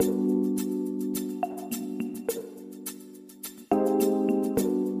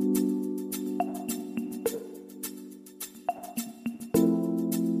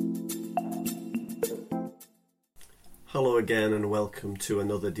Hello again and welcome to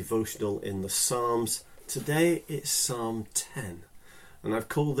another devotional in the Psalms. Today it's Psalm 10 and I've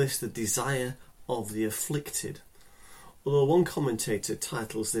called this the desire of the afflicted. Although one commentator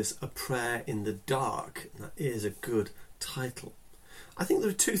titles this a prayer in the dark, and that is a good title. I think there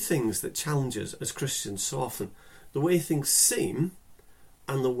are two things that challenge us as Christians so often: the way things seem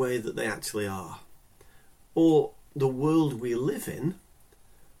and the way that they actually are. Or the world we live in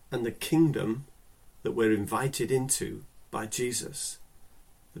and the kingdom that we're invited into by Jesus,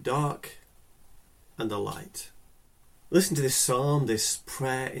 the dark and the light. Listen to this psalm, this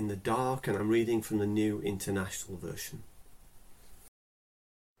prayer in the dark, and I'm reading from the New International Version.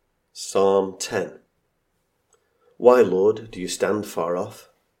 Psalm 10. Why, Lord, do you stand far off?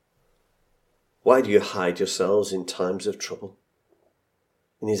 Why do you hide yourselves in times of trouble?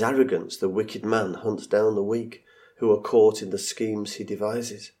 In his arrogance, the wicked man hunts down the weak, who are caught in the schemes he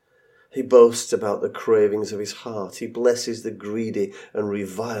devises. He boasts about the cravings of his heart. He blesses the greedy and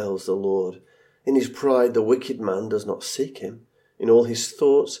reviles the Lord. In his pride, the wicked man does not seek him. In all his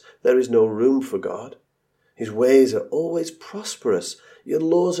thoughts, there is no room for God. His ways are always prosperous. Your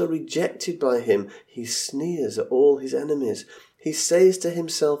laws are rejected by him. He sneers at all his enemies. He says to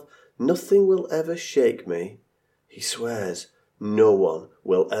himself, nothing will ever shake me. He swears, no one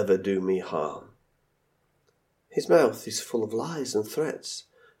will ever do me harm. His mouth is full of lies and threats.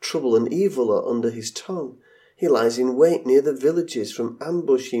 Trouble and evil are under his tongue. He lies in wait near the villages. From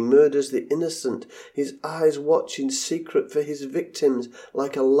ambush he murders the innocent. His eyes watch in secret for his victims.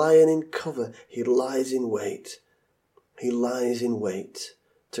 Like a lion in cover, he lies in wait. He lies in wait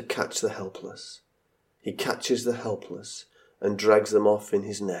to catch the helpless. He catches the helpless and drags them off in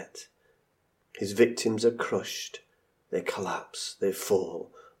his net. His victims are crushed. They collapse. They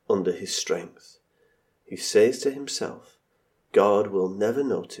fall under his strength. He says to himself, God will never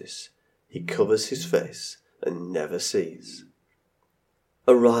notice. He covers his face and never sees.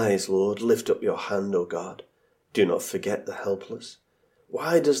 Arise, Lord, lift up your hand, O God. Do not forget the helpless.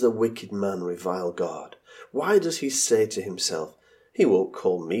 Why does the wicked man revile God? Why does he say to himself, he won't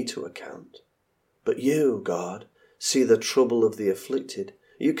call me to account? But you, God, see the trouble of the afflicted.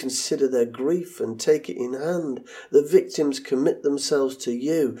 You consider their grief and take it in hand. The victims commit themselves to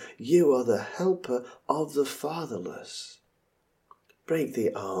you. You are the helper of the fatherless. Break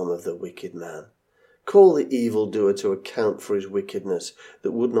the arm of the wicked man. Call the evildoer to account for his wickedness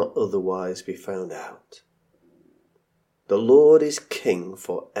that would not otherwise be found out. The Lord is king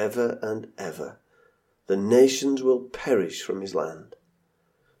for ever and ever. The nations will perish from his land.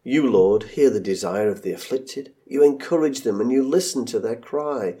 You, Lord, hear the desire of the afflicted. You encourage them and you listen to their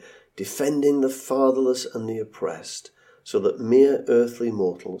cry, defending the fatherless and the oppressed, so that mere earthly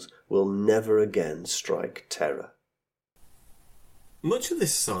mortals will never again strike terror. Much of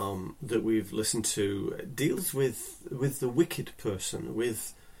this psalm that we've listened to deals with the wicked person,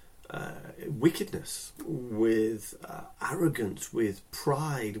 with wickedness, with arrogance, with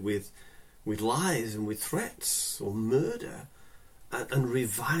pride, with lies and with threats or murder and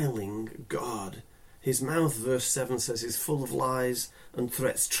reviling God. His mouth, verse 7 says, is full of lies and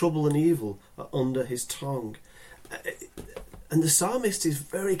threats. Trouble and evil are under his tongue. And the psalmist is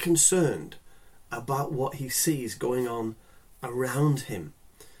very concerned about what he sees going on around him.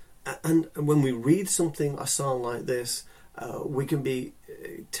 And when we read a psalm like this, we can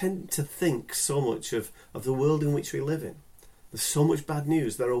tend to think so much of the world in which we live in. There's so much bad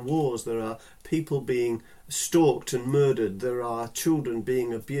news. There are wars, there are people being stalked and murdered, there are children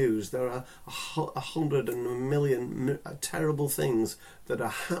being abused, there are 100 and a million terrible things that are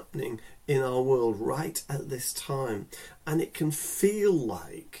happening in our world right at this time. And it can feel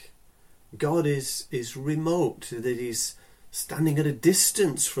like God is remote, that he's standing at a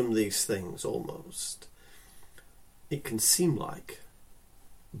distance from these things almost. It can seem like,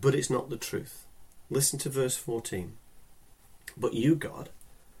 but it's not the truth. Listen to verse 14. But you, God,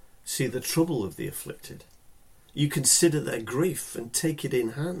 see the trouble of the afflicted. You consider their grief and take it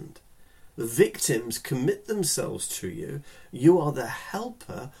in hand. The victims commit themselves to you. You are the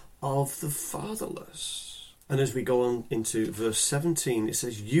helper of the fatherless. And as we go on into verse 17, it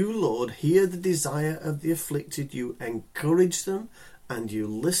says, you, Lord, hear the desire of the afflicted. You encourage them and you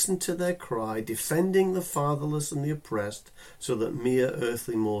listen to their cry, defending the fatherless and the oppressed, so that mere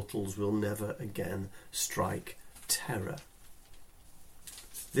earthly mortals will never again strike terror.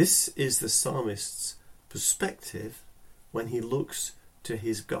 This is the psalmist's perspective when he looks to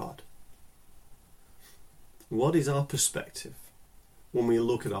his God. What is our perspective when we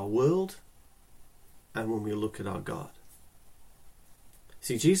look at our world and when we look at our God?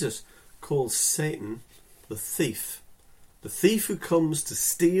 See, Jesus calls Satan the thief who comes to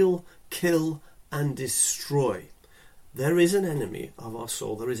steal, kill and destroy. There is an enemy of our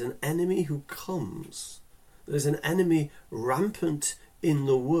soul. There is an enemy who comes. There's an enemy rampant in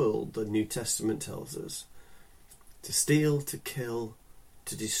the world, the New Testament tells us. To steal, to kill,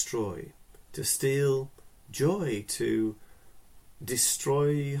 to destroy. To steal joy, to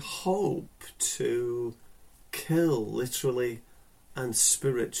destroy hope, to kill literally and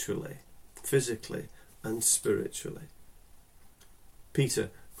spiritually, physically and spiritually. Peter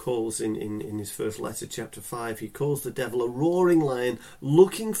calls in his first letter, chapter 5, he calls the devil a roaring lion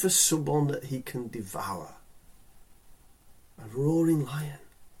looking for someone that he can devour. A roaring lion.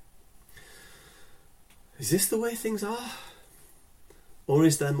 Is this the way things are? Or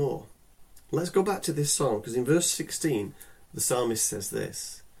is there more? Let's go back to this psalm, because in verse 16 the psalmist says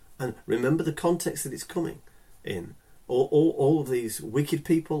this. And remember the context that it's coming in. All of these wicked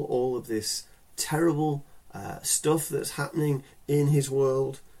people, all of this terrible stuff that's happening in his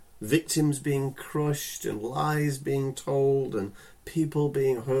world, victims being crushed and lies being told and people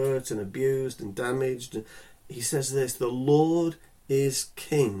being hurt and abused and damaged. He says this, the Lord is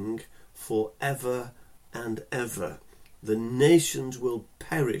king forever and ever. The nations will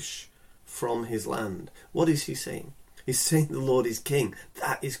perish from his land. What is he saying? He's saying the Lord is king.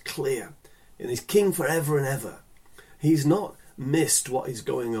 That is clear. And he's king forever and ever. He's not missed what is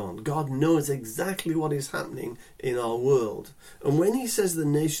going on. God knows exactly what is happening in our world. And when he says the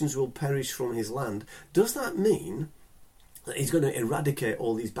nations will perish from his land, does that mean that he's going to eradicate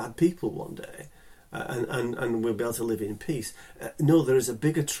all these bad people one day and we'll be able to live in peace? No, there is a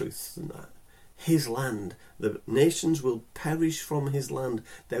bigger truth than that. His land, the nations will perish from his land.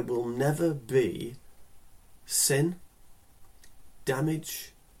 There will never be sin,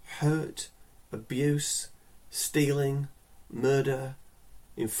 damage, hurt, abuse, stealing, murder.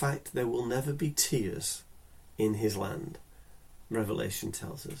 In fact, there will never be tears in his land. Revelation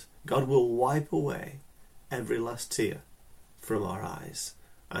tells us God will wipe away every last tear from our eyes.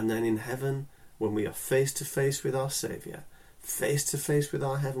 And then in heaven, when we are face to face with our Saviour, face to face with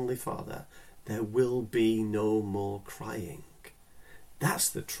our Heavenly Father, there will be no more crying. That's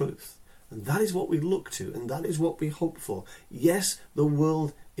the truth. And that is what we look to, and that is what we hope for. Yes, the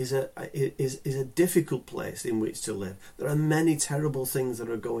world is a difficult place in which to live. There are many terrible things that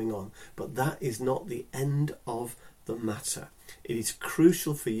are going on, but that is not the end of the matter. It is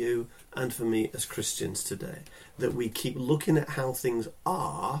crucial for you and for me as Christians today that we keep looking at how things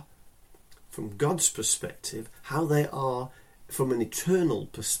are from God's perspective, how they are from an eternal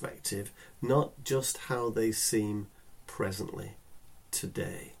perspective, not just how they seem presently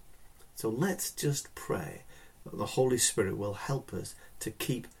today. So let's just pray that the Holy Spirit will help us to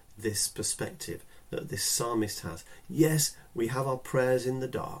keep this perspective that this psalmist has. Yes, we have our prayers in the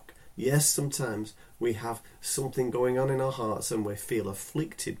dark. Yes, sometimes we have something going on in our hearts and we feel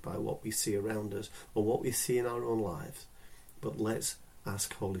afflicted by what we see around us or what we see in our own lives. But let's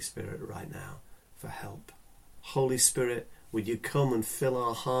ask Holy Spirit right now for help. Holy Spirit, would you come and fill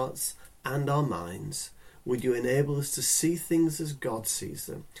our hearts and our minds? Would you enable us to see things as God sees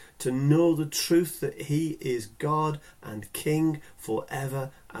them, to know the truth that he is God and King forever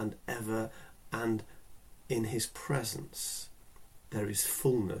and ever, and in his presence there is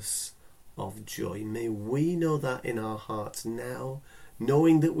fullness of joy. May we know that in our hearts now,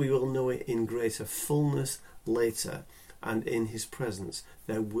 knowing that we will know it in greater fullness later, and in his presence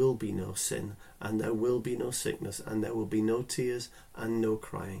there will be no sin, and there will be no sickness, and there will be no tears and no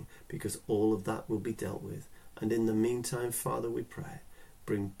crying, because all of that will be dealt with. And in the meantime, Father, we pray,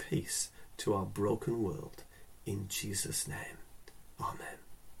 bring peace to our broken world. In Jesus' name, amen.